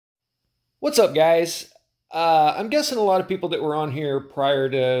What's up, guys? I'm guessing a lot of people that were on here prior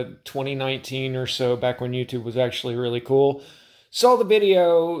to 2019 or so, back when YouTube was actually really cool, saw the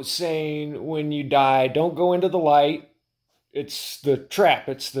video saying when you die, don't go into the light. It's the trap.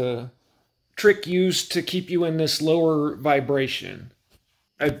 It's the trick used to keep you in this lower vibration.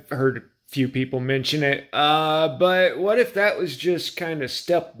 I've heard a few people mention it, but what if that was just kind of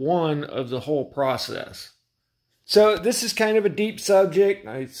step one of the whole process? So this is kind of a deep subject.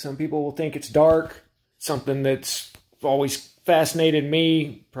 Some people will think it's dark, something that's always fascinated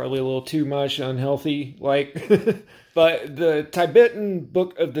me, probably a little too much unhealthy, like. But the Tibetan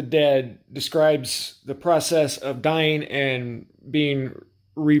Book of the Dead describes the process of dying and being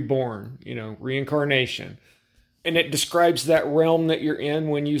reborn, reincarnation. And it describes that realm that you're in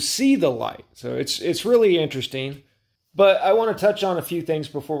when you see the light. So it's really interesting. But I want to touch on a few things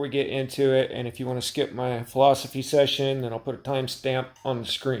before we get into it. And if you want to skip my philosophy session, then I'll put a timestamp on the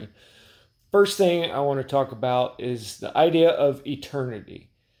screen. First thing I want to talk about is the idea of eternity.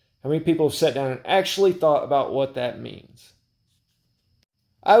 How many people have sat down and actually thought about what that means?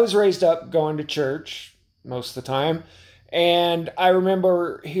 I was raised up going to church most of the time. And I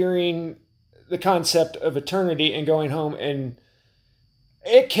remember hearing the concept of eternity and going home, and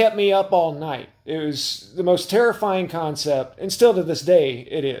it kept me up all night. It was the most terrifying concept, and still to this day,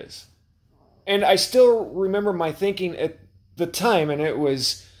 it is. And I still remember my thinking at the time, and it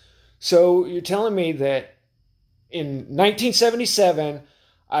was, so you're telling me that in 1977,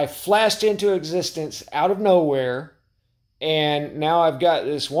 I flashed into existence out of nowhere, and now I've got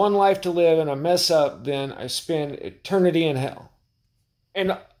this one life to live, and I mess up, then I spend eternity in hell.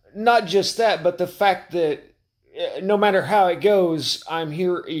 And not just that, but the fact that no matter how it goes, I'm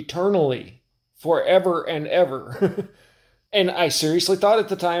here eternally, forever and ever. And I seriously thought at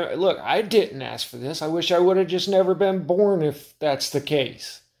the time, look, I didn't ask for this. I wish I would have just never been born if that's the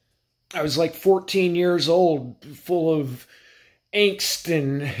case. I was like 14 years old, full of angst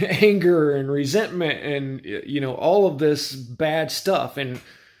and anger and resentment and, all of this bad stuff. And,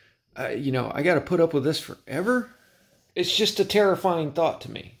 I got to put up with this forever? It's just a terrifying thought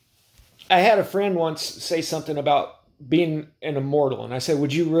to me. I had a friend once say something about being an immortal. And I said,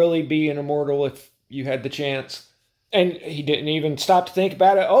 would you really be an immortal if you had the chance? And he didn't even stop to think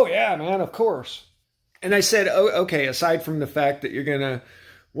about it. Oh, yeah, man, of course. And I said, oh, okay, aside from the fact that you're going to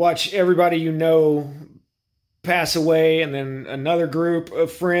watch everybody you know pass away and then another group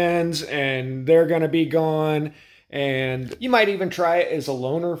of friends and they're going to be gone. And you might even try it as a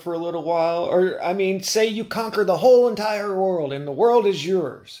loner for a little while. Or, say you conquer the whole entire world and the world is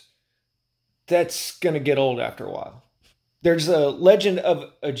yours. That's going to get old after a while. There's a legend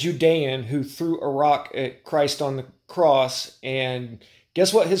of a Judean who threw a rock at Christ on the cross, and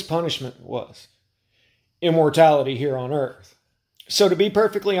guess what his punishment was? Immortality here on earth. So to be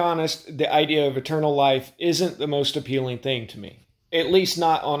perfectly honest, the idea of eternal life isn't the most appealing thing to me. At least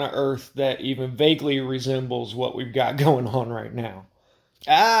not on an earth that even vaguely resembles what we've got going on right now.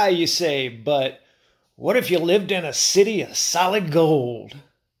 You say, but what if you lived in a city of solid gold?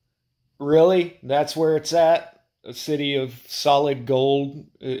 Really? That's where it's at? A city of solid gold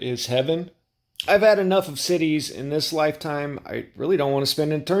is heaven? I've had enough of cities in this lifetime. I really don't want to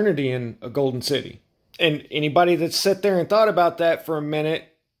spend eternity in a golden city. And anybody that's sat there and thought about that for a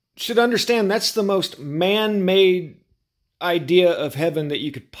minute should understand that's the most man-made idea of heaven that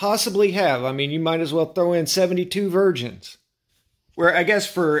you could possibly have. You might as well throw in 72 virgins. Where I guess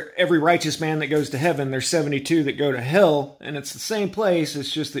for every righteous man that goes to heaven, there's 72 that go to hell, and it's the same place,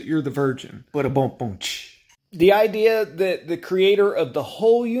 it's just that you're the virgin. The idea that the creator of the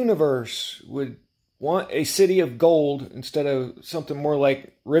whole universe would want a city of gold instead of something more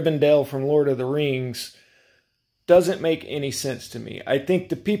like Rivendell from Lord of the Rings doesn't make any sense to me. I think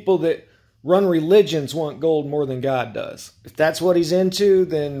the people that run religions want gold more than God does. If that's what he's into,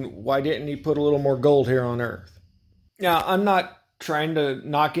 then why didn't he put a little more gold here on earth? Now, I'm not trying to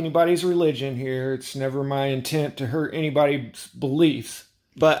knock anybody's religion here. It's never my intent to hurt anybody's beliefs.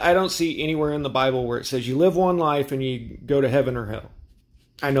 But I don't see anywhere in the Bible where it says you live one life and you go to heaven or hell.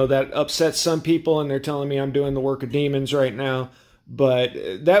 I know that upsets some people and they're telling me I'm doing the work of demons right now. But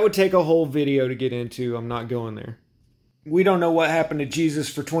that would take a whole video to get into. I'm not going there. We don't know what happened to Jesus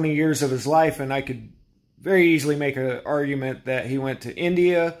for 20 years of his life. And I could very easily make an argument that he went to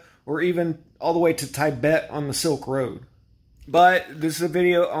India or even all the way to Tibet on the Silk Road. But this is a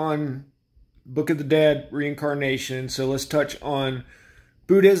video on Book of the Dead, reincarnation, so let's touch on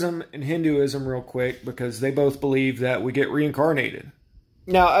Buddhism and Hinduism real quick because they both believe that we get reincarnated.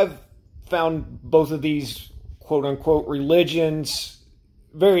 Now, I've found both of these quote-unquote religions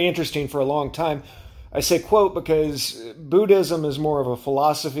very interesting for a long time. I say quote because Buddhism is more of a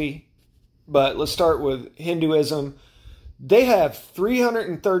philosophy But let's start with Hinduism. They have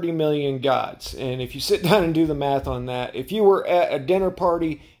 330 million gods. And if you sit down and do the math on that, if you were at a dinner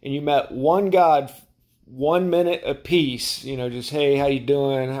party and you met one god 1 minute apiece, just, hey, how you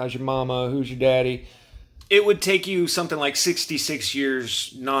doing? How's your mama? Who's your daddy? It would take you something like 66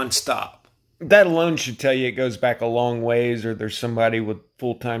 years nonstop. That alone should tell you it goes back a long ways, or there's somebody with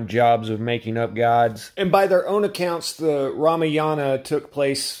full-time jobs of making up gods. And by their own accounts, the Ramayana took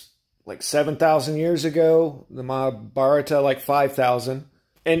place like 7,000 years ago. The Mahabharata like 5,000.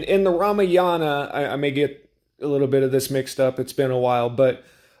 And in the Ramayana, I may get a little bit of this mixed up. It's been a while. But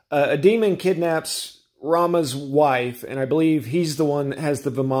a demon kidnaps Rama's wife, and I believe he's the one that has the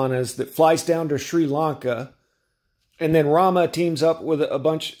Vimanas that flies down to Sri Lanka. And then Rama teams up with a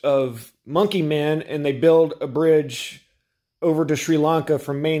bunch of monkey men, and they build a bridge over to Sri Lanka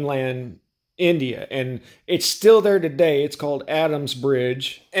from mainland India. And it's still there today. It's called Adam's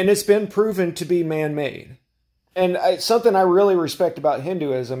Bridge, and it's been proven to be man-made. And something I really respect about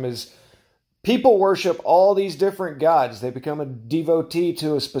Hinduism is people worship all these different gods. They become a devotee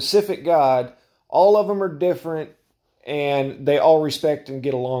to a specific god. All of them are different, and they all respect and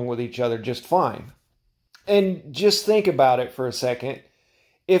get along with each other just fine. And just think about it for a second.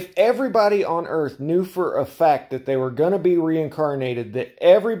 If everybody on earth knew for a fact that they were going to be reincarnated, that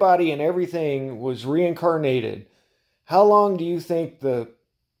everybody and everything was reincarnated, how long do you think the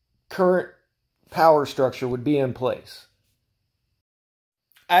current power structure would be in place?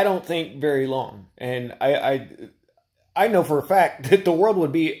 I don't think very long. And I know for a fact that the world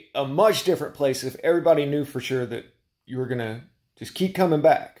would be a much different place if everybody knew for sure that you were going to just keep coming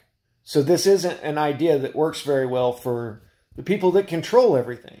back. So this isn't an idea that works very well for the people that control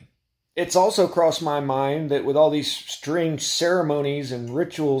everything. It's also crossed my mind that with all these strange ceremonies and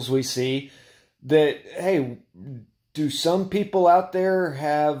rituals we see, that, hey, do some people out there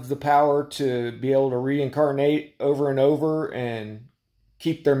have the power to be able to reincarnate over and over and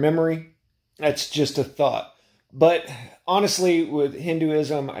keep their memory? That's just a thought. But honestly, with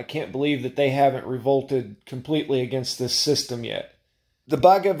Hinduism, I can't believe that they haven't revolted completely against this system yet. The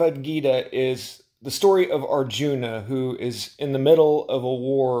Bhagavad Gita is the story of Arjuna, who is in the middle of a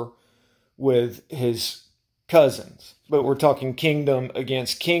war with his cousins. But we're talking kingdom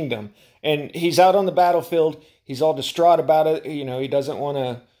against kingdom. And he's out on the battlefield. He's all distraught about it. He doesn't want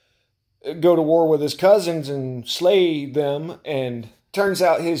to go to war with his cousins and slay them. And turns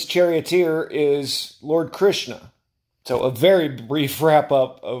out his charioteer is Lord Krishna. So a very brief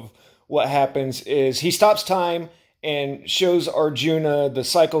wrap-up of what happens is he stops time and shows Arjuna the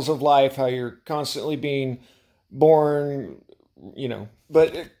cycles of life, how you're constantly being born,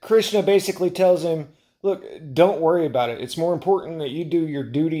 But Krishna basically tells him, look, don't worry about it. It's more important that you do your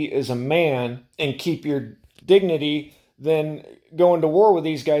duty as a man and keep your dignity than going to war with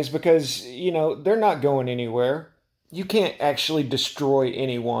these guys because, they're not going anywhere. You can't actually destroy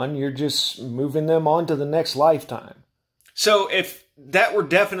anyone. You're just moving them on to the next lifetime. So if that were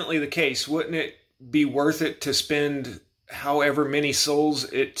definitely the case, wouldn't it be worth it to spend however many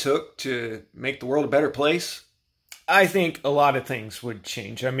souls it took to make the world a better place? I think a lot of things would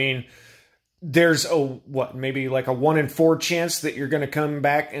change. I mean, there's maybe like a 1 in 4 chance that you're going to come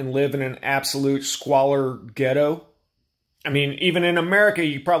back and live in an absolute squalor ghetto. I mean, even in America,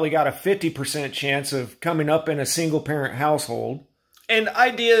 you probably got a 50% chance of coming up in a single parent household. And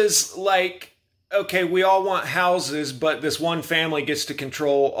ideas like, okay, we all want houses, but this one family gets to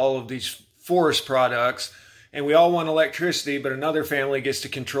control all of these forest products, and we all want electricity, but another family gets to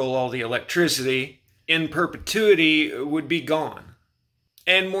control all the electricity, in perpetuity would be gone.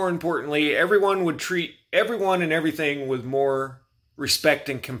 And more importantly, everyone would treat everyone and everything with more respect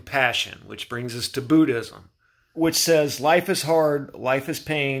and compassion, which brings us to Buddhism, which says life is hard, life is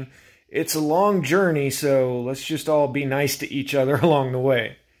pain, it's a long journey, so let's just all be nice to each other along the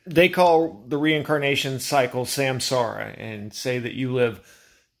way. They call the reincarnation cycle samsara and say that you live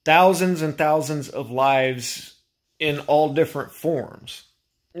thousands and thousands of lives in all different forms.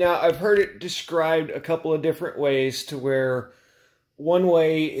 Now, I've heard it described a couple of different ways, to where one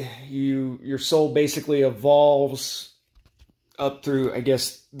way your soul basically evolves up through, I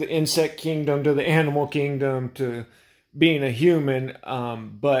guess, the insect kingdom to the animal kingdom to being a human.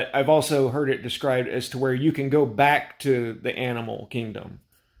 But I've also heard it described as to where you can go back to the animal kingdom.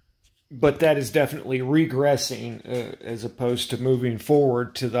 But that is definitely regressing as opposed to moving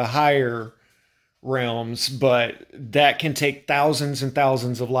forward to the higher realms. But that can take thousands and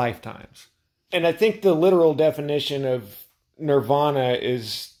thousands of lifetimes. And I think the literal definition of nirvana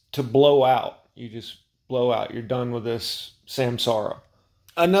is to blow out. You just blow out. You're done with this samsara.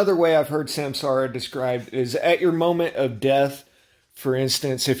 Another way I've heard samsara described is at your moment of death, For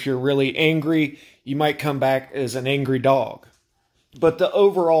instance, if you're really angry, you might come back as an angry dog. But the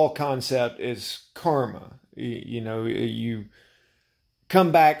overall concept is karma. You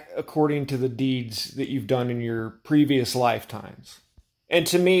come back according to the deeds that you've done in your previous lifetimes. And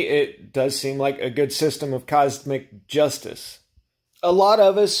to me, it does seem like a good system of cosmic justice. A lot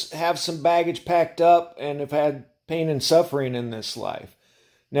of us have some baggage packed up and have had pain and suffering in this life.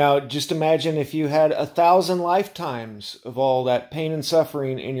 Now, just imagine if you had 1,000 lifetimes of all that pain and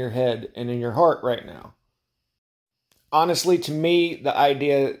suffering in your head and in your heart right now. Honestly, to me, the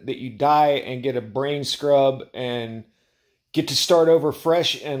idea that you die and get a brain scrub and get to start over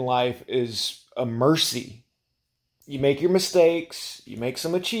fresh in life is a mercy. You make your mistakes, you make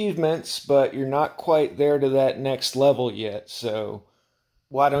some achievements, but you're not quite there to that next level yet, so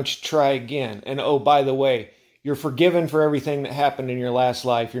why don't you try again? And oh, by the way, you're forgiven for everything that happened in your last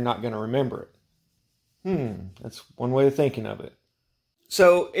life. You're not going to remember it. That's one way of thinking of it.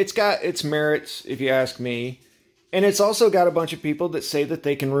 So it's got its merits, if you ask me. And it's also got a bunch of people that say that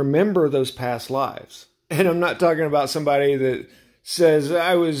they can remember those past lives. And I'm not talking about somebody that says,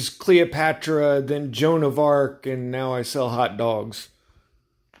 I was Cleopatra, then Joan of Arc, and now I sell hot dogs.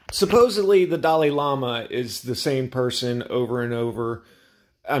 Supposedly, the Dalai Lama is the same person over and over.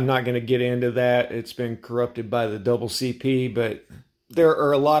 I'm not going to get into that. It's been corrupted by the double CP, but there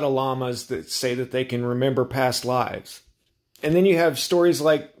are a lot of lamas that say that they can remember past lives. And then you have stories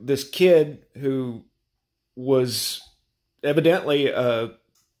like this kid who was evidently a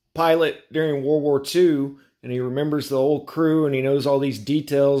pilot during World War II, and he remembers the old crew, and he knows all these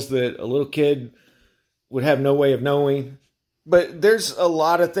details that a little kid would have no way of knowing. But there's a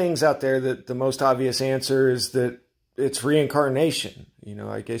lot of things out there that the most obvious answer is that it's reincarnation.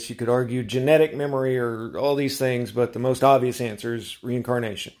 I guess you could argue genetic memory or all these things, but the most obvious answer is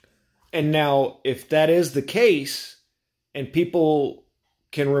reincarnation. And now, if that is the case, and people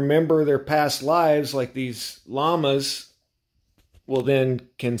can remember their past lives like these lamas, well then,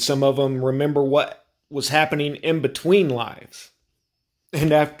 can some of them remember what was happening in between lives?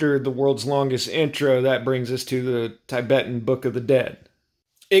 And after the world's longest intro, that brings us to the Tibetan Book of the Dead.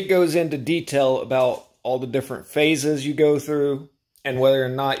 It goes into detail about all the different phases you go through, and whether or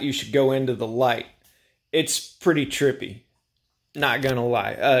not you should go into the light. It's pretty trippy. Not gonna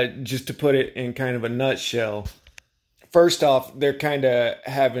lie. Just to put it in kind of a nutshell. First off, they're kind of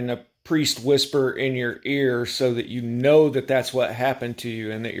having a priest whisper in your ear so that you know that that's what happened to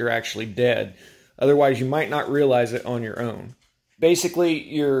you and that you're actually dead. Otherwise, you might not realize it on your own. Basically,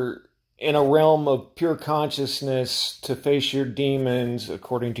 you're in a realm of pure consciousness to face your demons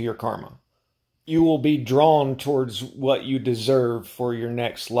according to your karma. You will be drawn towards what you deserve for your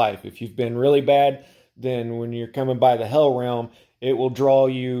next life. If you've been really bad, then when you're coming by the hell realm, it will draw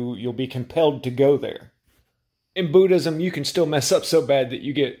you. You'll be compelled to go there. In Buddhism, you can still mess up so bad that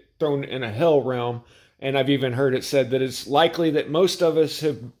you get thrown in a hell realm. And I've even heard it said that it's likely that most of us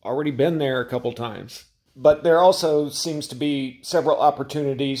have already been there a couple times. But there also seems to be several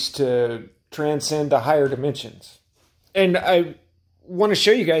opportunities to transcend to higher dimensions. And I want to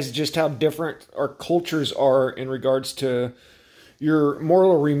show you guys just how different our cultures are in regards to your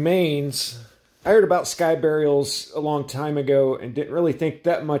mortal remains. I heard about sky burials a long time ago and didn't really think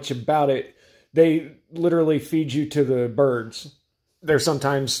that much about it. They literally feed you to the birds. They're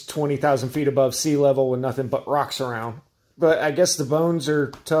sometimes 20,000 feet above sea level with nothing but rocks around. But I guess the bones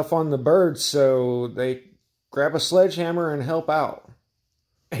are tough on the birds, so they grab a sledgehammer and help out.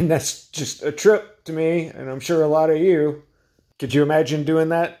 And that's just a trip to me, and I'm sure a lot of you. Could you imagine doing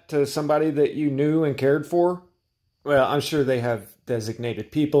that to somebody that you knew and cared for? Well, I'm sure they have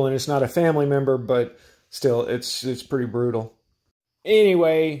designated people, and it's not a family member, but still, it's pretty brutal.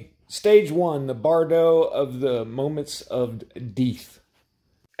 Anyway, stage 1, the bardo of the moments of death.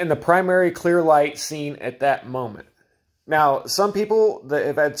 And the primary clear light seen at that moment. Now, some people that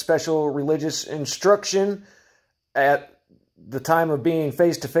have had special religious instruction at the time of being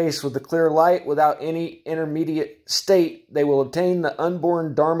face-to-face with the clear light without any intermediate state, they will obtain the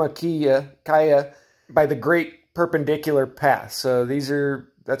unborn Dharmakaya by the great perpendicular path. So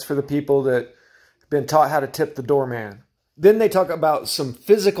that's for the people that have been taught how to tip the doorman. Then they talk about some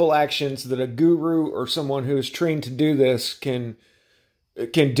physical actions that a guru or someone who is trained to do this can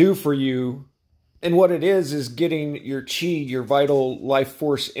do for you. And what it is getting your chi, your vital life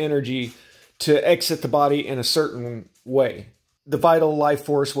force energy, to exit the body in a certain way. The vital life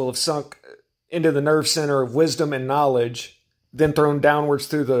force will have sunk into the nerve center of wisdom and knowledge, then thrown downwards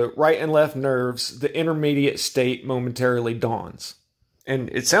through the right and left nerves. The intermediate state momentarily dawns. And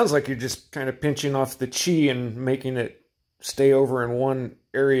it sounds like you're just kind of pinching off the chi and making it stay over in one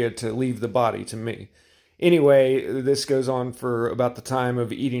area to leave the body to me. Anyway, this goes on for about the time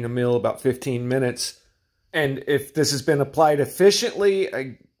of eating a meal, about 15 minutes. And if this has been applied efficiently,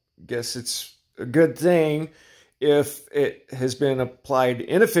 I guess it's a good thing. If it has been applied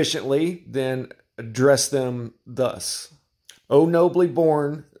inefficiently, then address them thus. O nobly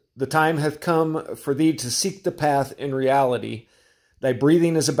born, the time hath come for thee to seek the path in reality. Thy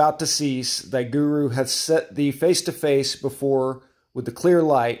breathing is about to cease. Thy guru hath set thee face to face before with the clear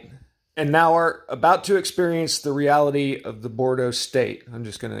light, and thou art about to experience the reality of the Bordeaux state. I'm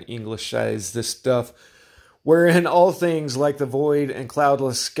just going to Englishize this stuff. Wherein all things like the void and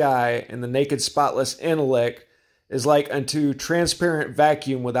cloudless sky and the naked spotless intellect is like unto transparent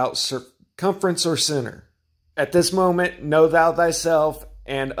vacuum without circumference or center. At this moment, know thou thyself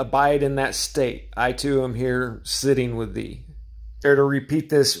and abide in that state. I too am here sitting with thee. They're to repeat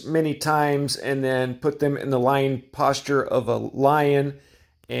this many times and then put them in the lying posture of a lion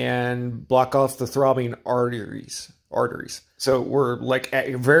and block off the throbbing arteries. So we're like at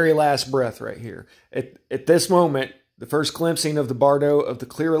your very last breath right here. At this moment, the first glimpsing of the bardo of the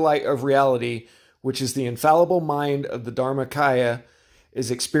clear light of reality, which is the infallible mind of the Dharmakaya,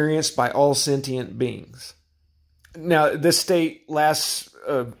 is experienced by all sentient beings. Now, this state lasts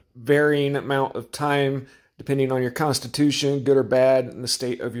a varying amount of time depending on your constitution, good or bad, and the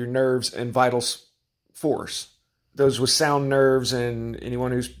state of your nerves and vital force. Those with sound nerves and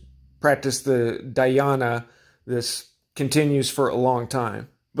anyone who's practiced the dhyana, this continues for a long time.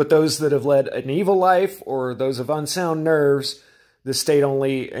 But those that have led an evil life or those of unsound nerves, this state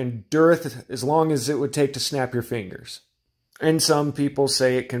only endureth as long as it would take to snap your fingers. And some people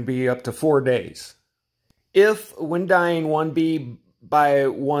say it can be up to 4 days. If, when dying, one be by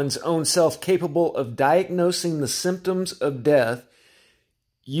one's own self capable of diagnosing the symptoms of death,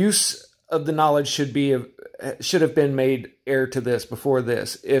 use of the knowledge should have been made ere to this, before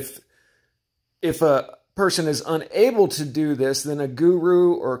this. If a person is unable to do this, then a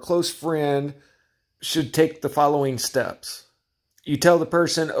guru or a close friend should take the following steps. You tell the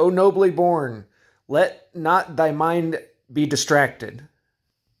person, O nobly born, let not thy mind be distracted.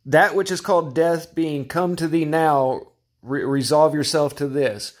 That which is called death being come to thee now, resolve yourself to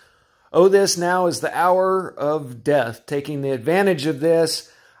this. O this now is the hour of death. Taking the advantage of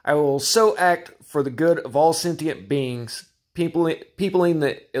this, I will so act for the good of all sentient beings, peopling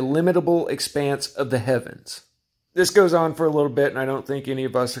the illimitable expanse of the heavens. This goes on for a little bit, and I don't think any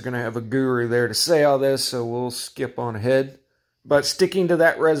of us are going to have a guru there to say all this, so we'll skip on ahead. But sticking to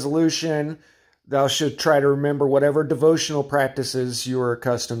that resolution, thou should try to remember whatever devotional practices you are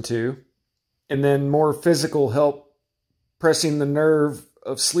accustomed to. And then more physical help, pressing the nerve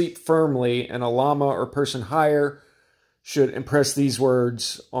of sleep firmly, and a lama or person higher should impress these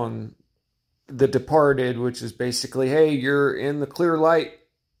words on the departed, which is basically, hey, you're in the clear light,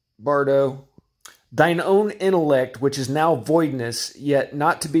 Bardo. Thine own intellect, which is now voidness, yet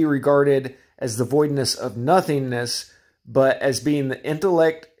not to be regarded as the voidness of nothingness, but as being the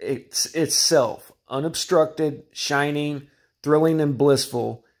intellect itself, unobstructed, shining, thrilling, and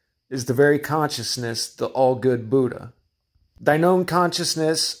blissful, is the very consciousness, the all-good Buddha. Thine own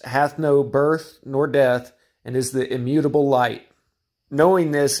consciousness hath no birth nor death, and is the immutable light.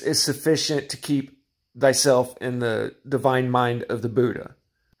 Knowing this is sufficient to keep thyself in the divine mind of the Buddha.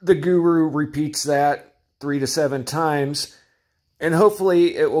 The guru repeats that 3 to 7 times, and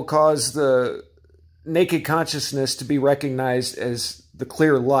hopefully it will cause the naked consciousness to be recognized as the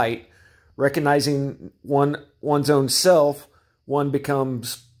clear light. Recognizing one's own self, one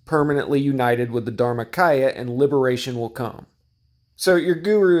becomes permanently united with the Dharmakaya, and liberation will come. So your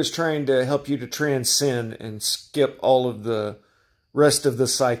guru is trying to help you to transcend and skip all of the rest of the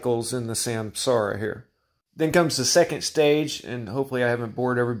cycles in the samsara here. Then comes the second stage, and hopefully I haven't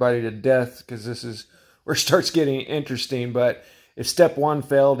bored everybody to death, because this is where it starts getting interesting. But if step 1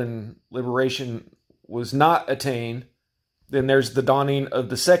 failed and liberation was not attained, then there's the dawning of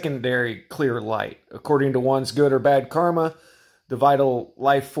the secondary clear light. According to one's good or bad karma, the vital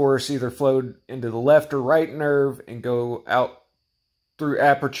life force either flowed into the left or right nerve and go out through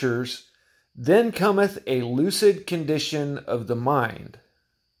apertures. Then cometh a lucid condition of the mind.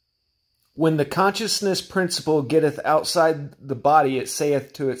 When the consciousness principle getteth outside the body, it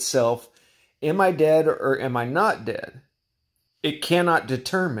saith to itself, am I dead or am I not dead? It cannot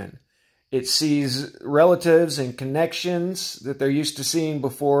determine. It sees relatives and connections that they're used to seeing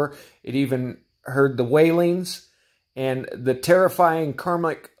before. It even heard the wailings, and the terrifying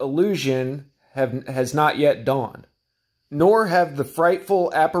karmic illusion has not yet dawned. Nor have the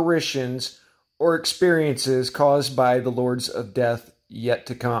frightful apparitions or experiences caused by the lords of death yet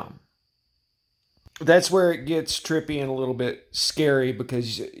to come. That's where it gets trippy and a little bit scary,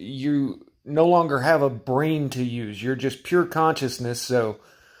 because you no longer have a brain to use. You're just pure consciousness, so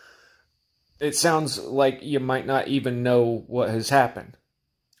it sounds like you might not even know what has happened.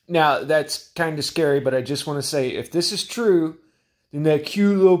 Now, that's kind of scary, but I just want to say, if this is true, then that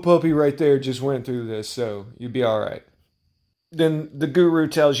cute little puppy right there just went through this, so you'd be all right. Then the guru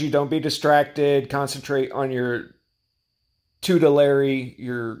tells you don't be distracted, concentrate on your tutelary,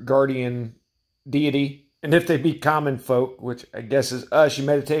 your guardian deity. And if they be common folk, which I guess is us, you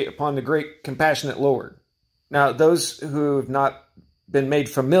meditate upon the great compassionate Lord. Now, those who have not been made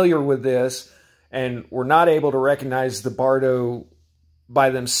familiar with this and were not able to recognize the bardo by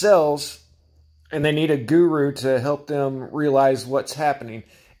themselves, and they need a guru to help them realize what's happening.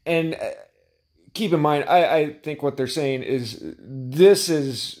 And keep in mind, I think what they're saying is this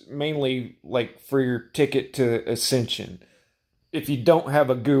is mainly like for your ticket to ascension. If you don't have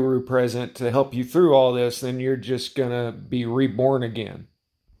a guru present to help you through all this, then you're just going to be reborn again.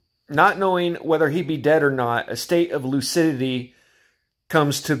 Not knowing whether he be dead or not, a state of lucidity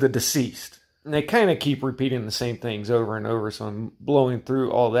comes to the deceased. And they kind of keep repeating the same things over and over, so I'm blowing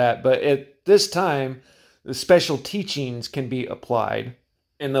through all that. But at this time, the special teachings can be applied,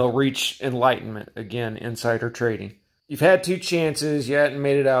 and they'll reach enlightenment. Again, insider trading. You've had 2 chances, you hadn't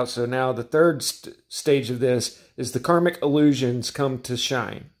made it out, so now the third stage of this is the karmic illusions come to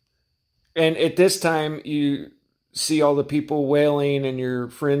shine. And at this time, you see all the people wailing and your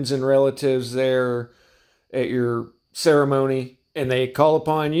friends and relatives there at your ceremony, and they call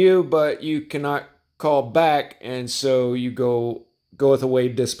upon you, but you cannot call back, and so you goeth away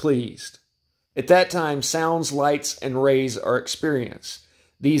displeased. At that time, sounds, lights, and rays are experienced.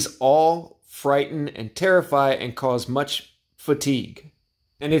 These all frighten and terrify and cause much fatigue.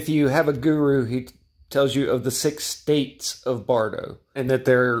 And if you have a guru, he tells you of the 6 states of bardo, and that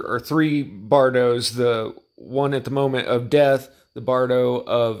there are 3 bardos: the one at the moment of death, the bardo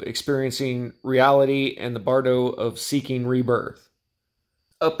of experiencing reality, and the bardo of seeking rebirth.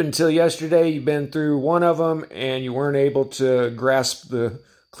 Up until yesterday, you've been through one of them, and you weren't able to grasp the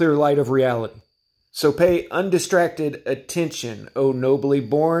clear light of reality. So pay undistracted attention, O nobly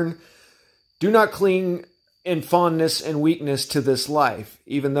born. Do not cling in fondness and weakness to this life.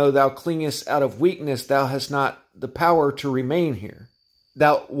 Even though thou clingest out of weakness, thou hast not the power to remain here.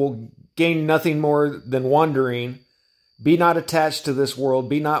 Thou wilt gain nothing more than wandering. Be not attached to this world,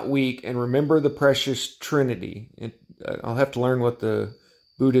 be not weak, and remember the precious Trinity. I'll have to learn what the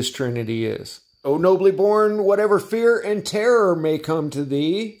Buddhist Trinity is. O nobly born, whatever fear and terror may come to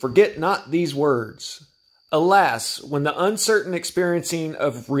thee, forget not these words. Alas, when the uncertain experiencing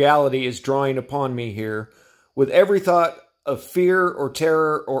of reality is drawing upon me here, with every thought of fear or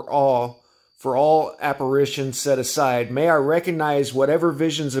terror or awe, for all apparitions set aside, may I recognize whatever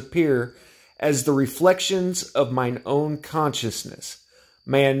visions appear as the reflections of mine own consciousness.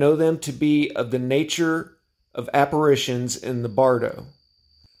 May I know them to be of the nature of apparitions in the bardo.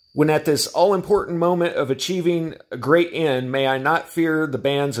 When at this all-important moment of achieving a great end, may I not fear the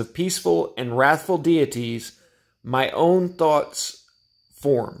bands of peaceful and wrathful deities, my own thoughts'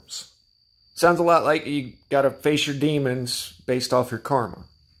 forms. Sounds a lot like you got to face your demons based off your karma.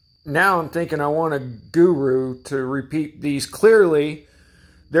 Now I'm thinking I want a guru to repeat these clearly,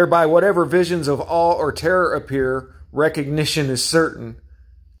 thereby whatever visions of awe or terror appear, recognition is certain.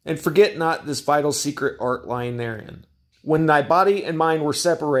 And forget not this vital secret art lying therein. When thy body and mind were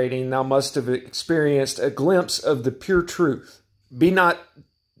separating, thou must have experienced a glimpse of the pure truth. Be not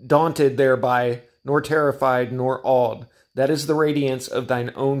daunted thereby, nor terrified, nor awed. That is the radiance of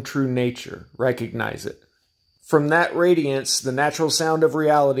thine own true nature. Recognize it. From that radiance, the natural sound of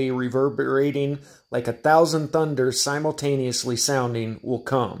reality, reverberating like 1,000 thunders simultaneously sounding, will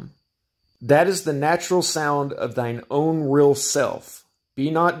come. That is the natural sound of thine own real self. Be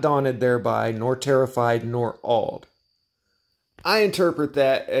not daunted thereby, nor terrified, nor awed. I interpret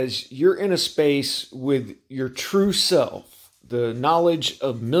that as you're in a space with your true self, the knowledge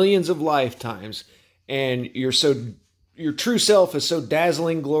of millions of lifetimes, and your true self is so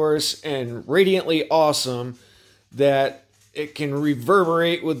dazzling, glorious, and radiantly awesome that it can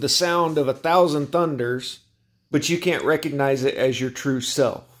reverberate with the sound of 1,000 thunders, but you can't recognize it as your true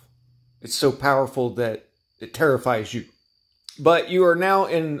self. It's so powerful that it terrifies you. But you are now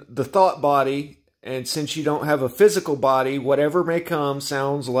in the thought body, and since you don't have a physical body, whatever may come,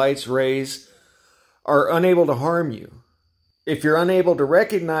 sounds, lights, rays, are unable to harm you. If you're unable to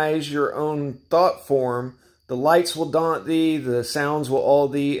recognize your own thought form, the lights will daunt thee, the sounds will awe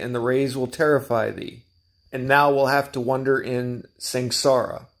thee, and the rays will terrify thee. And thou will have to wander in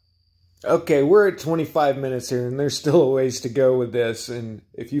samsara. Okay, we're at 25 minutes here, and there's still a ways to go with this. And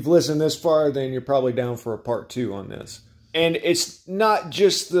if you've listened this far, then you're probably down for a part 2 on this. And it's not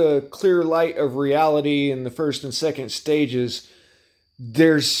just the clear light of reality in the first and second stages.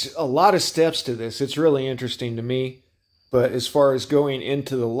 There's a lot of steps to this. It's really interesting to me. But as far as going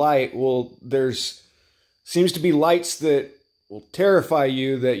into the light, well, there's seems to be lights that will terrify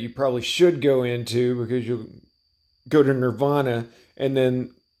you that you probably should go into because you'll go to nirvana. And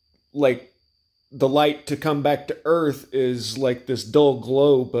then, like, the light to come back to earth is like this dull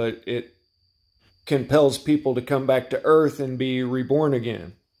glow, but it compels people to come back to earth and be reborn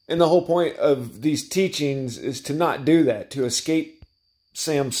again. And the whole point of these teachings is to not do that, to escape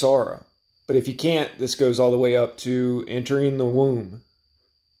samsara. But if you can't, this goes all the way up to entering the womb.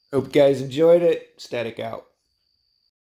 Hope you guys enjoyed it. Static out.